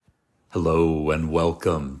Hello and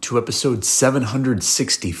welcome to episode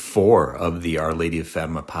 764 of the Our Lady of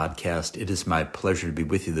Fatima podcast. It is my pleasure to be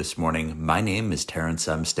with you this morning. My name is Terrence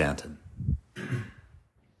M. Stanton.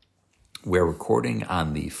 We're recording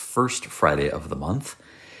on the first Friday of the month.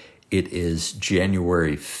 It is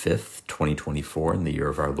January 5th, 2024, in the year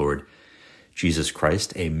of our Lord Jesus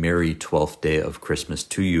Christ. A merry 12th day of Christmas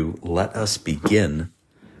to you. Let us begin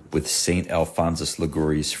with St. Alphonsus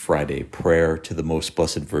Liguori's Friday prayer to the Most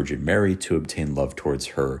Blessed Virgin Mary to obtain love towards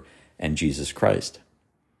her and Jesus Christ.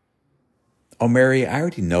 O Mary, I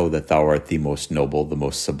already know that thou art the most noble, the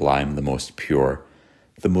most sublime, the most pure,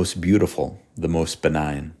 the most beautiful, the most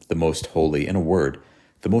benign, the most holy, in a word,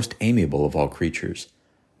 the most amiable of all creatures.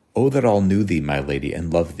 O that all knew thee, my Lady,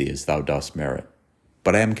 and loved thee as thou dost merit.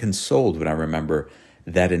 But I am consoled when I remember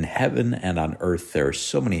that in heaven and on earth there are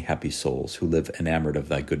so many happy souls who live enamored of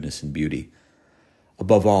thy goodness and beauty.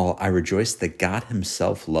 Above all, I rejoice that God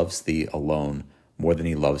himself loves thee alone more than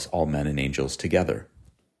he loves all men and angels together.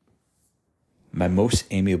 My most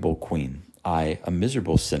amiable Queen, I, a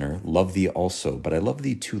miserable sinner, love thee also, but I love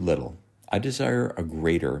thee too little. I desire a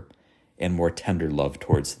greater and more tender love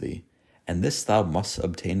towards thee, and this thou must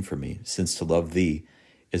obtain for me, since to love thee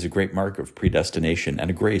is a great mark of predestination and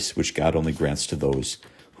a grace which God only grants to those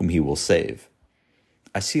whom he will save.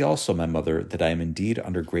 I see also, my mother, that I am indeed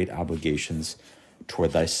under great obligations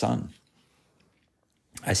toward thy Son.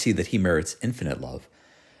 I see that he merits infinite love.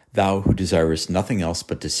 Thou, who desirest nothing else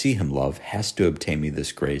but to see him love, hast to obtain me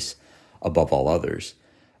this grace above all others.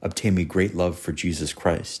 Obtain me great love for Jesus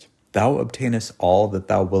Christ. Thou obtainest all that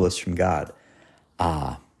thou willest from God.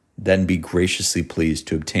 Then be graciously pleased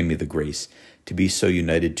to obtain me the grace to be so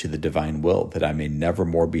united to the divine will that I may never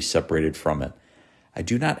more be separated from it. I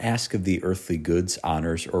do not ask of thee earthly goods,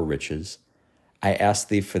 honors, or riches. I ask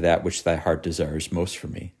thee for that which thy heart desires most for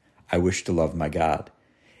me. I wish to love my God.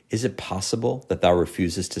 Is it possible that thou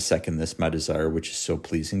refusest to second this my desire which is so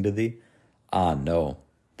pleasing to thee? No.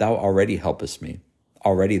 Thou already helpest me.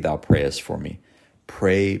 Already thou prayest for me.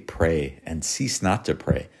 Pray, and cease not to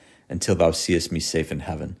pray, until thou seest me safe in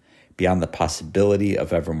heaven, beyond the possibility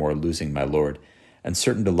of evermore losing my Lord, and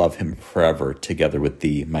certain to love him forever together with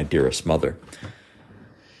thee, my dearest mother.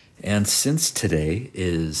 And since today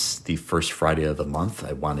is the first Friday of the month,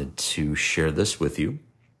 I wanted to share this with you.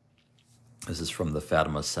 This is from the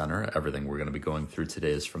Fatima Center. Everything we're going to be going through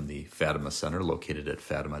today is from the Fatima Center, located at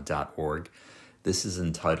fatima.org. This is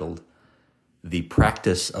entitled, The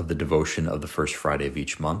Practice of the Devotion of the First Friday of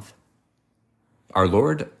Each Month. Our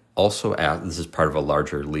Lord also asked, this is part of a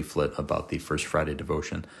larger leaflet about the First Friday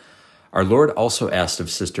devotion. Our Lord also asked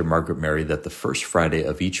of Sister Margaret Mary that the first Friday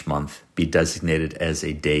of each month be designated as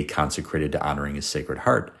a day consecrated to honoring his Sacred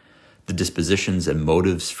Heart. The dispositions and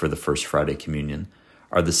motives for the First Friday communion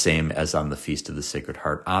are the same as on the Feast of the Sacred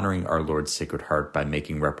Heart, honoring our Lord's Sacred Heart by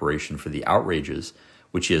making reparation for the outrages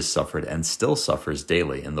which he has suffered and still suffers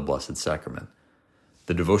daily in the Blessed Sacrament.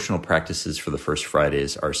 The devotional practices for the First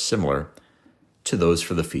Fridays are similar to those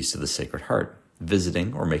for the Feast of the Sacred Heart,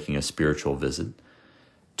 visiting or making a spiritual visit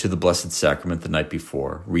to the Blessed Sacrament the night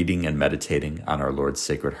before, reading and meditating on our Lord's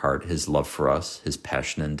Sacred Heart, his love for us, his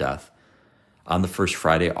passion and death. On the First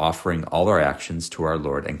Friday, offering all our actions to our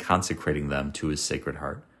Lord and consecrating them to his Sacred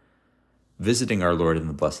Heart. Visiting our Lord in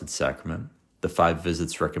the Blessed Sacrament, the 5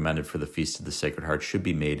 visits recommended for the Feast of the Sacred Heart should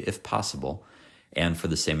be made, if possible, and for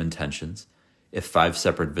the same intentions. If 5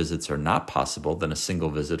 separate visits are not possible, then a single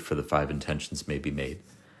visit for the 5 intentions may be made.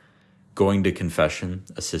 Going to confession,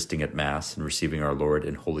 assisting at Mass, and receiving our Lord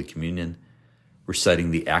in Holy Communion,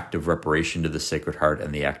 reciting the act of reparation to the Sacred Heart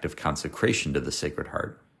and the act of consecration to the Sacred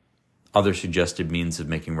Heart. Other suggested means of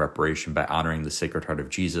making reparation by honoring the Sacred Heart of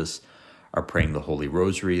Jesus are praying the Holy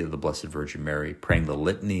Rosary of the Blessed Virgin Mary, praying the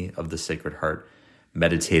Litany of the Sacred Heart,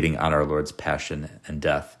 meditating on our Lord's passion and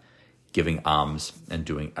death, giving alms, and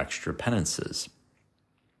doing extra penances.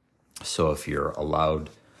 So if you're allowed,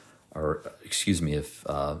 if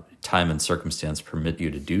time and circumstance permit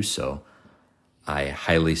you to do so, I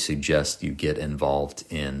highly suggest you get involved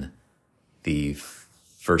in the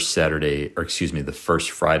first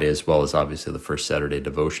Friday, as well as obviously the first Saturday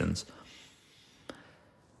devotions.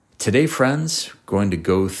 Today, friends, going to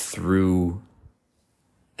go through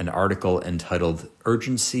an article entitled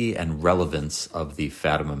Urgency and Relevance of the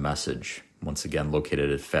Fatima Message, once again located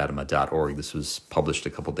at fatima.org. This was published a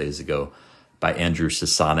couple days ago by Andrew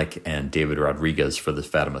Cesanek and David Rodríguez for the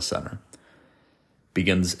Fatima Center.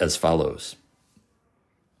 Begins as follows.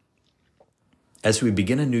 As we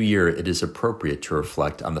begin a new year, it is appropriate to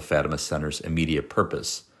reflect on the Fatima Center's immediate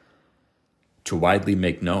purpose, to widely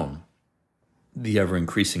make known the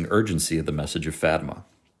ever-increasing urgency of the message of Fatima.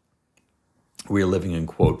 We are living in,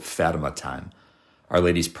 quote, Fatima time. Our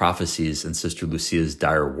Lady's prophecies and Sister Lucia's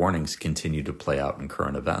dire warnings continue to play out in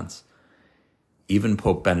current events. Even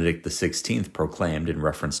Pope Benedict XVI proclaimed, in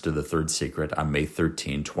reference to the third secret, on May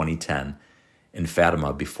 13, 2010, in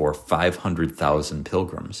Fatima before 500,000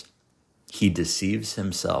 pilgrims, "He deceives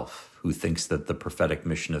himself who thinks that the prophetic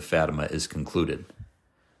mission of Fatima is concluded."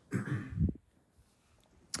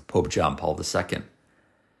 Pope John Paul II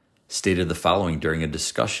stated the following during a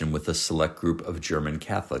discussion with a select group of German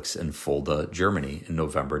Catholics in Fulda, Germany in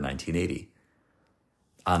November 1980.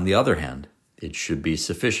 "On the other hand, it should be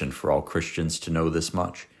sufficient for all Christians to know this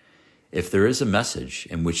much. If there is a message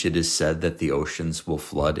in which it is said that the oceans will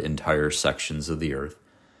flood entire sections of the earth,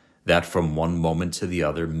 that from one moment to the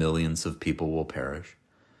other millions of people will perish,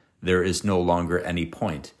 there is no longer any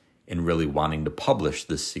point in really wanting to publish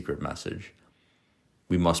this secret message.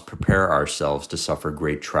 We must prepare ourselves to suffer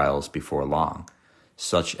great trials before long,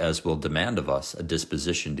 such as will demand of us a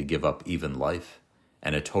disposition to give up even life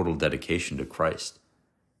and a total dedication to Christ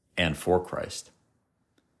and for Christ.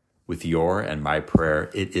 With your and my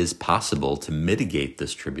prayer, it is possible to mitigate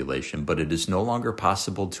this tribulation, but it is no longer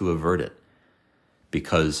possible to avert it,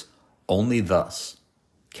 because only thus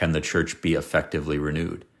can the church be effectively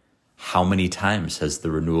renewed. How many times has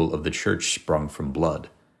the renewal of the church sprung from blood?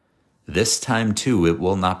 This time, too, it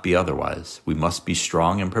will not be otherwise. We must be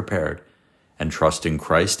strong and prepared and trust in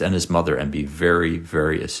Christ and his mother and be very,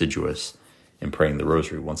 very assiduous in praying the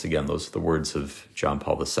rosary." Once again, those are the words of John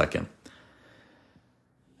Paul II.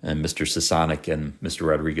 And Mr. Cesanek and Mr.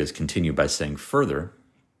 Rodríguez continue by saying further,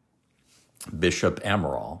 Bishop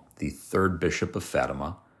Amaral, the third bishop of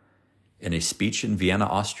Fatima, in a speech in Vienna,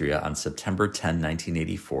 Austria on September 10,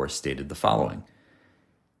 1984, stated the following: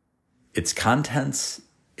 Its content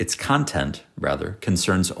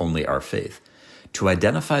concerns only our faith. To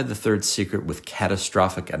identify the third secret with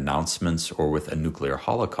catastrophic announcements or with a nuclear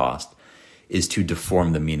holocaust is to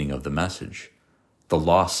deform the meaning of the message. The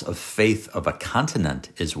loss of faith of a continent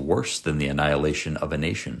is worse than the annihilation of a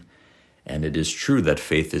nation, and it is true that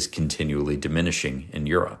faith is continually diminishing in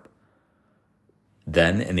Europe.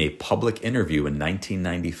 Then, in a public interview in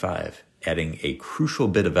 1995, adding a crucial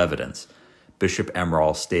bit of evidence, Bishop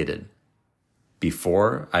Amaral stated,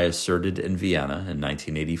 "Before I asserted in Vienna in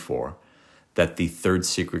 1984 that the third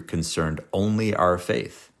secret concerned only our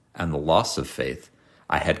faith and the loss of faith,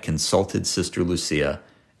 I had consulted Sister Lucia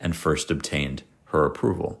and first obtained her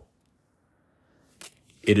approval.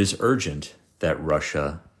 It is urgent that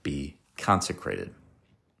Russia be consecrated."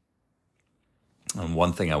 And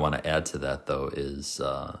one thing I want to add to that, though, is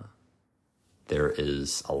there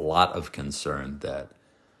is a lot of concern that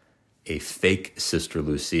a fake Sister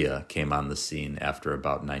Lucia came on the scene after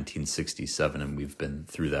about 1967, and we've been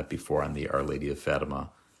through that before on the Our Lady of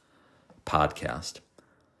Fatima podcast.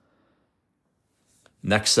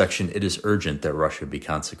 Next section, it is urgent that Russia be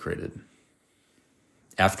consecrated.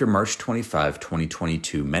 After March 25,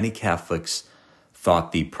 2022, many Catholics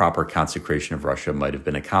thought the proper consecration of Russia might have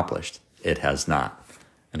been accomplished. It has not.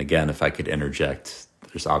 And again, if I could interject,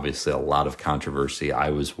 there's obviously a lot of controversy. I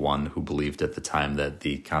was one who believed at the time that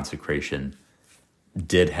the consecration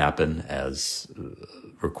did happen as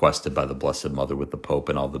requested by the Blessed Mother with the Pope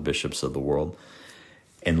and all the bishops of the world,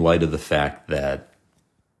 in light of the fact that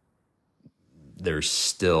there's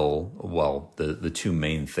still, the two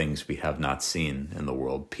main things we have not seen in the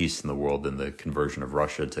world, peace in the world and the conversion of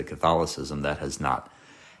Russia to Catholicism, that has not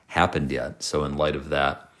happened yet. So in light of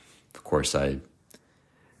that, of course, I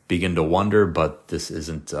begin to wonder, but this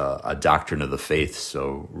isn't a doctrine of the faith,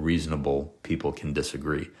 so reasonable people can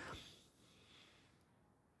disagree.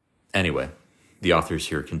 Anyway, the authors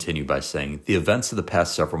here continue by saying, the events of the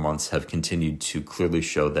past several months have continued to clearly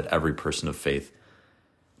show that every person of faith,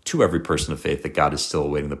 that God is still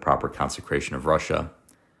awaiting the proper consecration of Russia.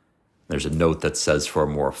 There's a note that says, for a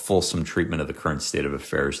more fulsome treatment of the current state of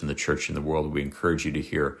affairs in the church and the world, we encourage you to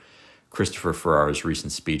hear Christopher Ferrara's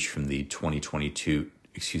recent speech from the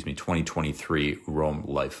 2023 Rome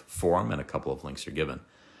Life Forum, and a couple of links are given.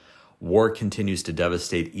 War continues to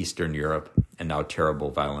devastate Eastern Europe, and now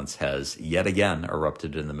terrible violence has yet again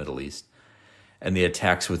erupted in the Middle East, and the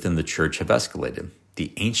attacks within the church have escalated.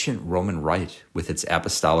 The ancient Roman rite, with its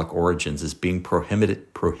apostolic origins, is being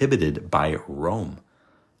prohibited by Rome.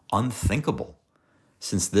 Unthinkable,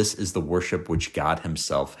 since this is the worship which God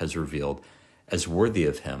himself has revealed as worthy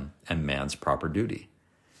of him and man's proper duty.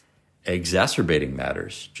 Exacerbating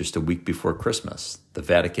matters, just a week before Christmas, the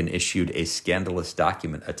Vatican issued a scandalous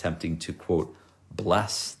document attempting to, quote,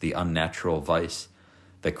 bless the unnatural vice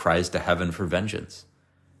that cries to heaven for vengeance.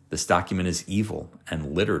 This document is evil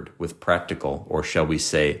and littered with practical, or shall we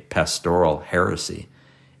say, pastoral heresy,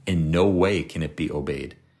 In no way can it be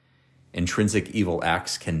obeyed. Intrinsic evil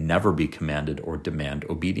acts can never be commanded or demand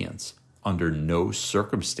obedience. Under no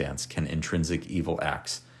circumstance can intrinsic evil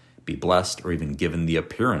acts be blessed or even given the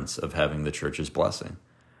appearance of having the church's blessing.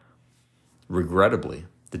 Regrettably,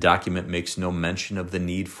 the document makes no mention of the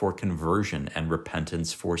need for conversion and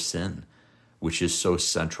repentance for sin, which is so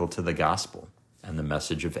central to the gospel and the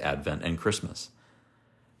message of Advent and Christmas.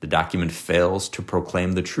 The document fails to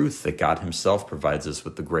proclaim the truth that God himself provides us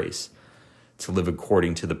with the grace to live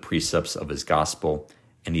according to the precepts of his gospel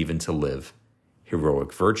and even to live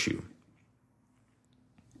heroic virtue.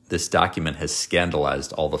 This document has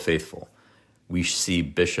scandalized all the faithful. We see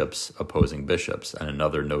bishops opposing bishops, and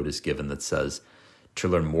another note is given that says, to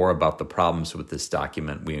learn more about the problems with this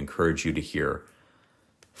document, we encourage you to hear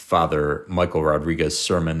Father Michael Rodríguez's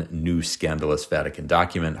sermon, New Scandalous Vatican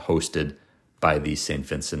Document, hosted by the St.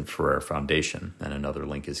 Vincent Ferrer Foundation, and another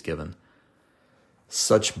link is given.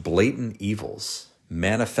 Such blatant evils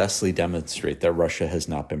manifestly demonstrate that Russia has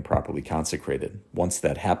not been properly consecrated. Once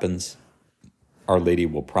that happens, Our Lady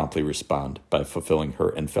will promptly respond by fulfilling her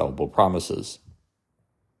infallible promises.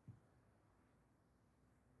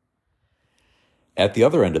 At the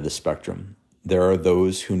other end of the spectrum, there are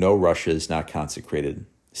those who know Russia is not consecrated,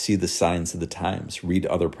 see the signs of the times, read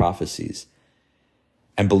other prophecies,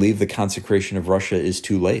 and believe the consecration of Russia is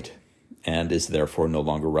too late and is therefore no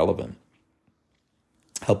longer relevant.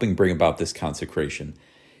 Helping bring about this consecration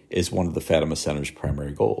is one of the Fatima Center's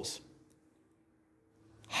primary goals.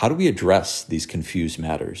 How do we address these confused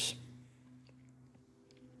matters?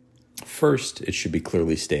 First, it should be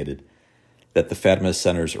clearly stated that the Fatima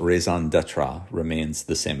Center's raison d'etre remains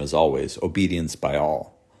the same as always, obedience by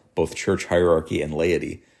all, both church hierarchy and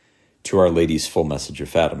laity, to Our Lady's full message of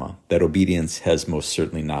Fatima. That obedience has most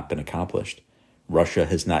certainly not been accomplished. Russia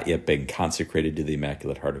has not yet been consecrated to the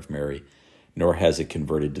Immaculate Heart of Mary, nor has it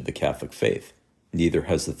converted to the Catholic faith. Neither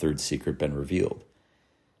has the third secret been revealed.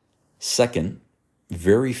 Second,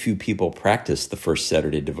 very few people practice the first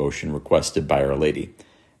Saturday devotion requested by Our Lady.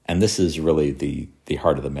 And this is really the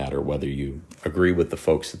heart of the matter, whether you agree with the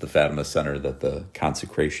folks at the Fatima Center that the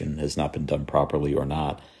consecration has not been done properly or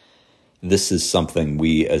not. This is something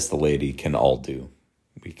we as the laity can all do.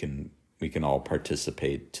 We can all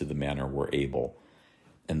participate to the manner we're able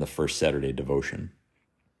in the first Saturday devotion.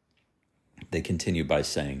 They continue by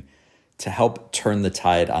saying, to help turn the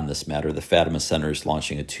tide on this matter, the Fatima Center is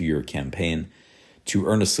launching a 2-year campaign to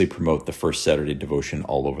earnestly promote the first Saturday devotion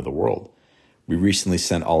all over the world. We recently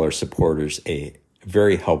sent all our supporters a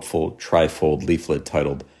very helpful trifold leaflet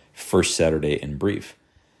titled First Saturday in Brief.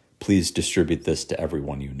 Please distribute this to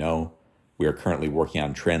everyone you know. We are currently working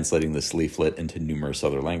on translating this leaflet into numerous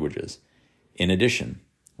other languages. In addition,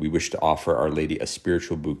 we wish to offer Our Lady a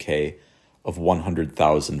spiritual bouquet of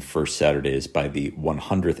 100,000 First Saturdays by the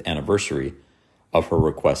 100th anniversary of her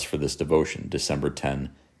request for this devotion, December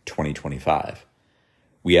 10, 2025.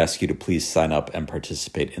 We ask you to please sign up and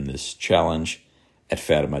participate in this challenge at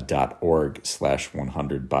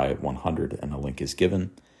fatima.org/100by100, and a link is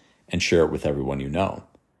given, and share it with everyone you know.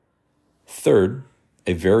 Third,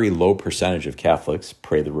 a very low percentage of Catholics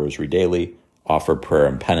pray the Rosary daily, offer prayer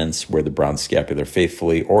and penance, wear the brown scapular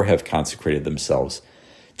faithfully, or have consecrated themselves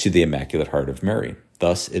to the Immaculate Heart of Mary.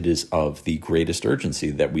 Thus, it is of the greatest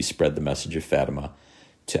urgency that we spread the message of Fatima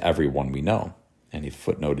to everyone we know. And a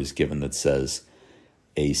footnote is given that says,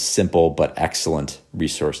 a simple but excellent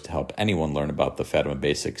resource to help anyone learn about the Fatima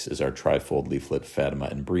basics is our trifold leaflet, Fatima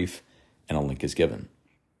in Brief, and a link is given.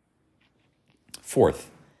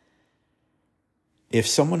 Fourth, if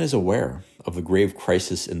someone is aware of the grave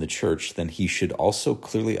crisis in the church, then he should also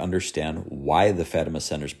clearly understand why the Fatima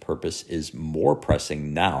Center's purpose is more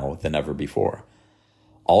pressing now than ever before.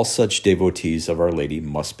 All such devotees of Our Lady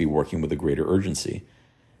must be working with a greater urgency.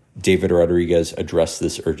 David Rodríguez addressed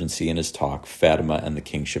this urgency in his talk, Fatima and the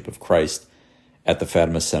Kingship of Christ, at the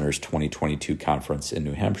Fatima Center's 2022 conference in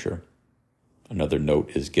New Hampshire. Another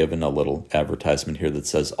note is given, a little advertisement here that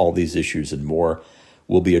says all these issues and more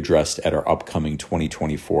will be addressed at our upcoming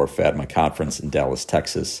 2024 Fatima Conference in Dallas,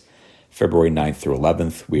 Texas, February 9th through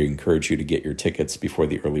 11th. We encourage you to get your tickets before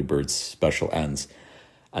the early bird special ends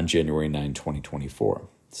on January 9, 2024.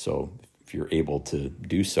 So if you're able to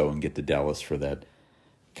do so and get to Dallas for that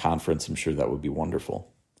conference, I'm sure that would be wonderful.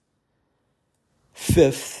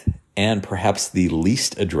 Fifth, and perhaps the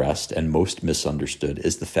least addressed and most misunderstood,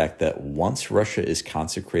 is the fact that once Russia is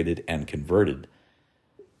consecrated and converted,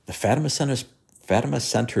 the Fatima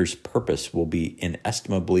Center's purpose will be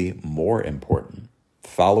inestimably more important.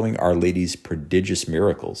 Following Our Lady's prodigious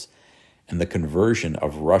miracles and the conversion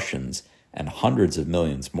of Russians and hundreds of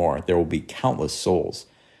millions more, there will be countless souls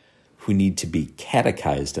who need to be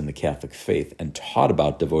catechized in the Catholic faith and taught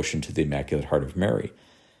about devotion to the Immaculate Heart of Mary.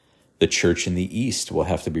 The Church in the East will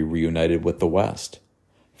have to be reunited with the West,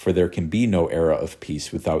 for there can be no era of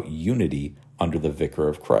peace without unity under the Vicar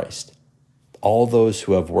of Christ. All those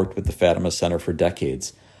who have worked with the Fatima Center for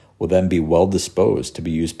decades will then be well disposed to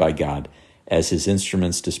be used by God as his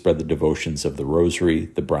instruments to spread the devotions of the Rosary,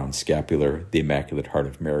 the Brown Scapular, the Immaculate Heart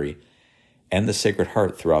of Mary, and the Sacred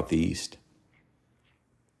Heart throughout the East.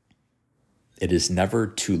 It is never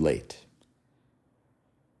too late.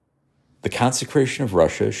 The consecration of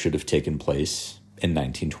Russia should have taken place in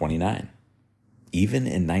 1929. Even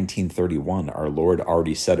in 1931, our Lord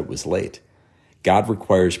already said it was late. God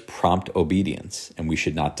requires prompt obedience, and we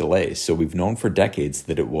should not delay, so we've known for decades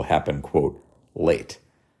that it will happen, quote, late.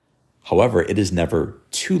 However, it is never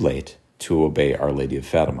too late to obey Our Lady of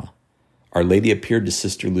Fatima. Our Lady appeared to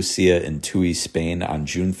Sister Lucia in Tui, Spain on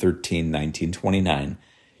June 13, 1929,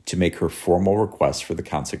 to make her formal request for the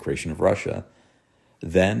consecration of Russia.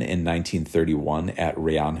 Then, in 1931, at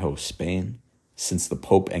Rianjo, Spain, since the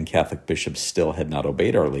Pope and Catholic bishops still had not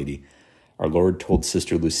obeyed Our Lady, our Lord told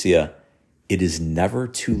Sister Lucia, "It is never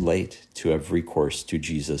too late to have recourse to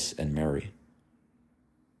Jesus and Mary."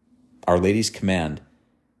 Our Lady's command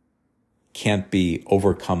can't be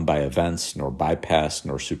overcome by events, nor bypassed,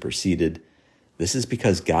 nor superseded. This is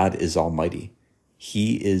because God is almighty.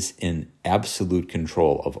 He is in absolute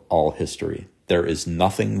control of all history. There is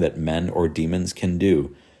nothing that men or demons can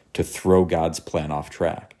do to throw God's plan off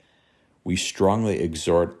track. We strongly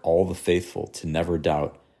exhort all the faithful to never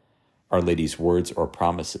doubt Our Lady's words or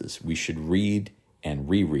promises. We should read and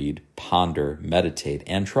reread, ponder, meditate,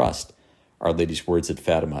 and trust Our Lady's words at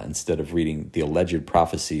Fatima instead of reading the alleged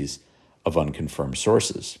prophecies of unconfirmed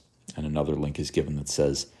sources. And another link is given that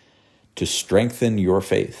says, to strengthen your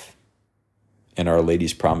faith in Our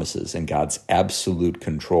Lady's promises and God's absolute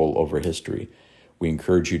control over history, we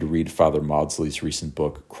encourage you to read Father Maudsley's recent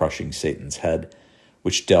book, Crushing Satan's Head,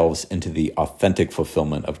 which delves into the authentic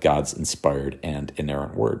fulfillment of God's inspired and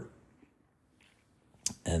inerrant word.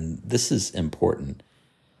 And this is important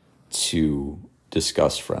to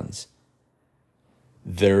discuss, friends.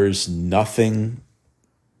 There's nothing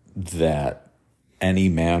that any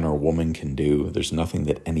man or woman can do. There's nothing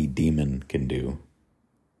that any demon can do,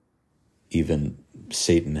 even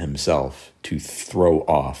Satan himself, to throw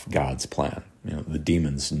off God's plan. You know, the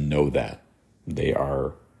demons know that.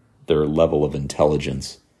 Their level of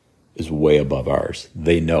intelligence is way above ours.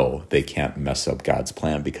 They know they can't mess up God's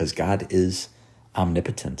plan because God is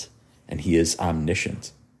omnipotent and he is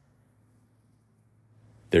omniscient.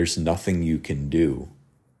 There's nothing you can do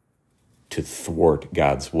to thwart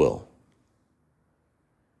God's will.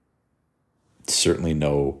 Certainly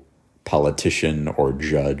no politician or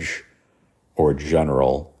judge or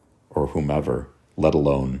general or whomever, let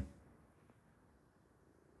alone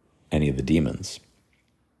any of the demons.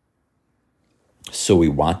 So we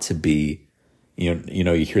want to be, you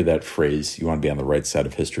hear that phrase, you want to be on the right side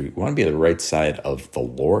of history. We want to be on the right side of the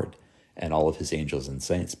Lord and all of his angels and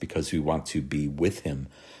saints because we want to be with him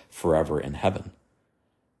forever in heaven.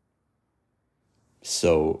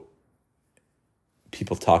 So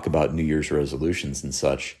people talk about New Year's resolutions and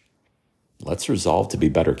such. Let's resolve to be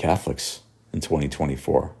better Catholics in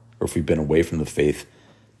 2024. Or if we've been away from the faith,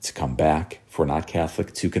 to come back. If we're not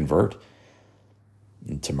Catholic, to convert.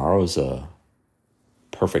 And tomorrow's a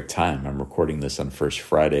perfect time. I'm recording this on First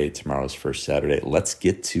Friday. Tomorrow's First Saturday. Let's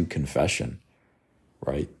get to confession,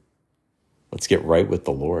 right? Let's get right with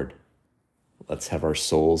the Lord. Let's have our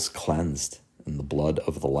souls cleansed in the blood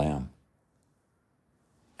of the Lamb.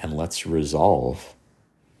 And let's resolve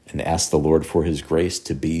and ask the Lord for his grace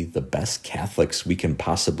to be the best Catholics we can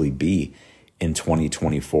possibly be in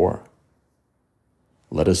 2024.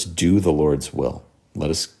 Let us do the Lord's will. Let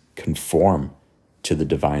us conform to the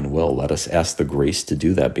divine will. Let us ask the grace to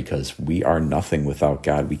do that because we are nothing without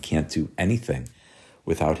God. We can't do anything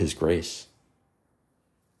without his grace.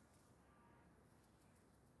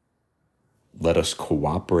 Let us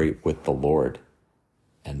cooperate with the Lord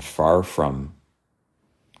and far from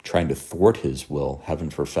trying to thwart his will, heaven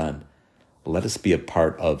forfend, let us be a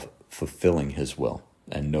part of fulfilling his will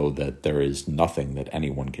and know that there is nothing that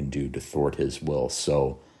anyone can do to thwart his will.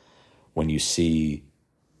 So when you see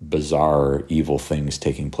bizarre, evil things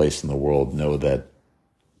taking place in the world, know that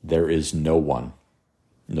there is no one,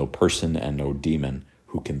 no person and no demon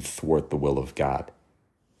who can thwart the will of God.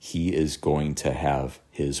 He is going to have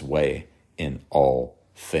his way in all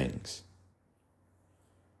things.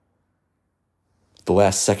 The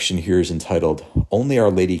last section here is entitled, Only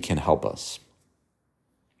Our Lady Can Help Us.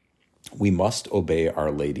 We must obey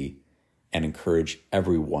Our Lady and encourage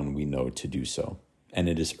everyone we know to do so. and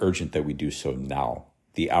it is urgent that we do so now.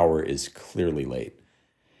 The hour is clearly late.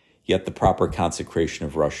 Yet the proper consecration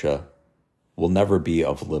of Russia will never be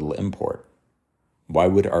of little import. Why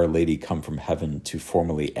would Our Lady come from heaven to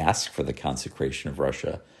formally ask for the consecration of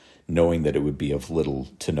Russia, knowing that it would be of little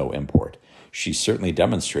to no import? She certainly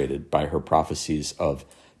demonstrated by her prophecies of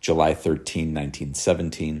July 13,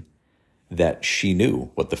 1917, that she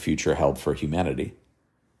knew what the future held for humanity.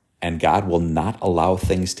 And God will not allow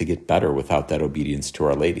things to get better without that obedience to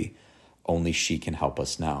Our Lady. Only she can help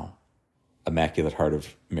us now. Immaculate Heart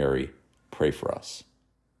of Mary, pray for us.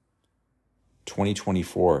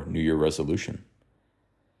 2024 New Year resolution.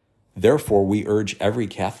 Therefore, we urge every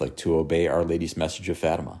Catholic to obey Our Lady's message of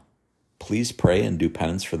Fatima. Please pray and do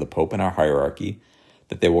penance for the Pope and our hierarchy,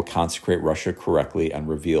 that they will consecrate Russia correctly and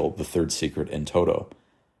reveal the third secret in toto.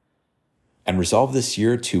 And resolve this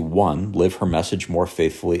year to 1, live her message more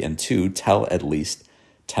faithfully, and 2, tell at least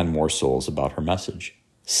 10 more souls about her message.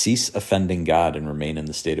 Cease offending God and remain in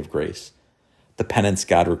the state of grace. The penance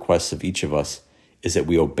God requests of each of us is that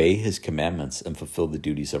we obey his commandments and fulfill the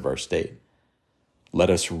duties of our state. Let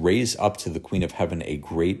us raise up to the Queen of Heaven a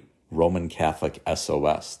great Roman Catholic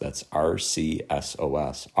SOS. That's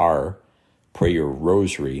RCSOS. R, pray your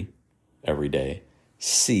rosary every day.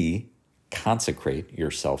 C, consecrate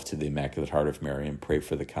yourself to the Immaculate Heart of Mary and pray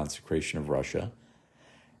for the consecration of Russia.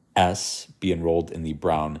 S, be enrolled in the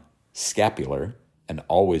brown scapular and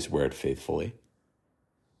always wear it faithfully.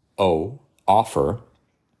 O, offer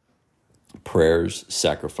prayers,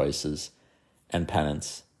 sacrifices, and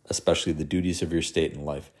penance, especially the duties of your state and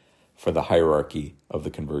life, for the hierarchy of the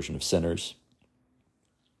conversion of sinners.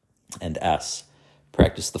 And S,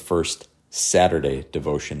 practice the first Saturday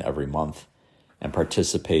devotion every month and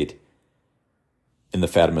participate in the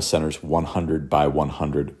Fatima Center's 100 by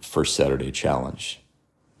 100 First Saturday Challenge.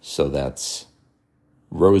 So that's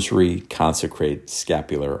Rosary, Consecrate,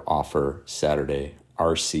 Scapular, Offer, Saturday,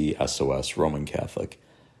 RC, SOS, Roman Catholic,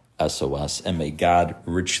 SOS. And may God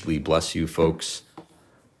richly bless you folks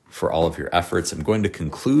for all of your efforts. I'm going to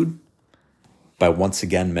conclude by once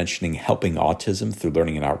again mentioning Helping Autism through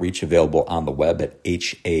Learning and Outreach, available on the web at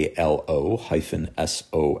halo-soma.org.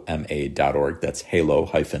 That's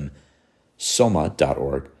halo-soma.org.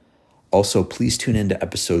 Also, please tune in to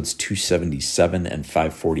episodes 277 and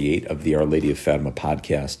 548 of the Our Lady of Fatima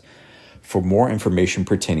podcast for more information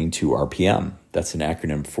pertaining to RPM. That's an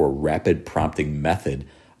acronym for Rapid Prompting Method,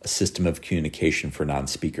 a system of communication for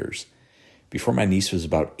non-speakers. Before my niece was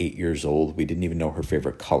about 8 years old, we didn't even know her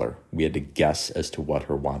favorite color. We had to guess as to what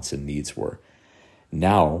her wants and needs were.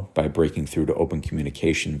 Now, by breaking through to open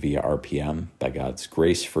communication via RPM, by God's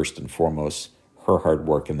grace first and foremost, her hard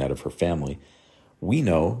work and that of her family, we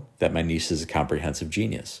know that my niece is a comprehensive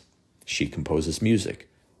genius. She composes music,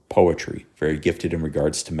 poetry, very gifted in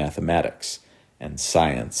regards to mathematics and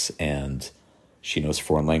science, and she knows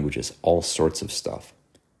foreign languages, all sorts of stuff.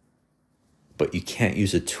 But you can't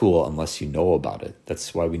use a tool unless you know about it.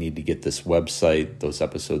 That's why we need to get this website, those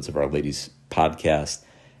episodes of Our Lady's podcast,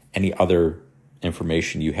 any other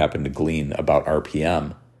information you happen to glean about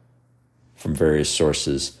RPM from various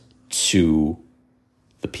sources to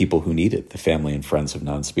the people who need it, the family and friends of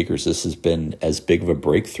non-speakers. This has been as big of a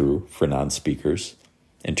breakthrough for non-speakers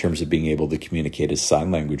in terms of being able to communicate as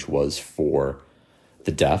sign language was for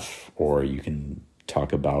the deaf, or you can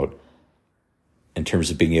talk about in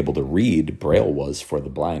terms of being able to read, Braille was for the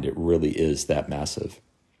blind. It really is that massive.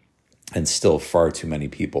 And still far too many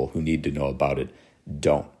people who need to know about it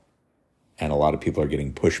don't. And a lot of people are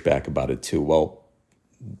getting pushback about it too. Well,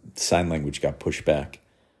 sign language got pushed back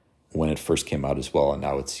when it first came out as well, and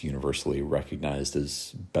now it's universally recognized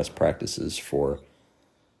as best practices for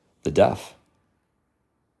the deaf.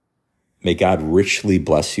 May God richly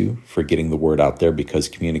bless you for getting the word out there, because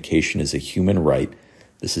communication is a human right.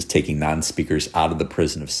 This is taking non-speakers out of the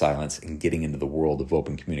prison of silence and getting into the world of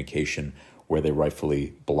open communication where they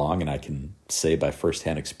rightfully belong. And I can say by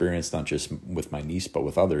firsthand experience, not just with my niece, but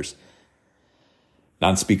with others,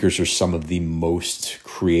 non-speakers are some of the most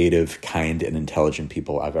creative, kind, and intelligent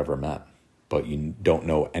people I've ever met. But you don't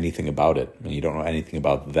know anything about it, and you don't know anything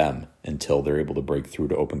about them until they're able to break through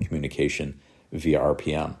to open communication via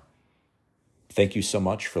RPM. Thank you so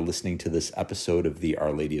much for listening to this episode of the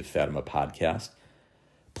Our Lady of Fatima podcast.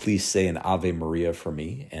 Please say an Ave Maria for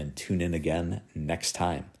me and tune in again next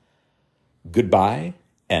time. Goodbye,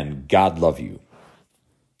 and God love you.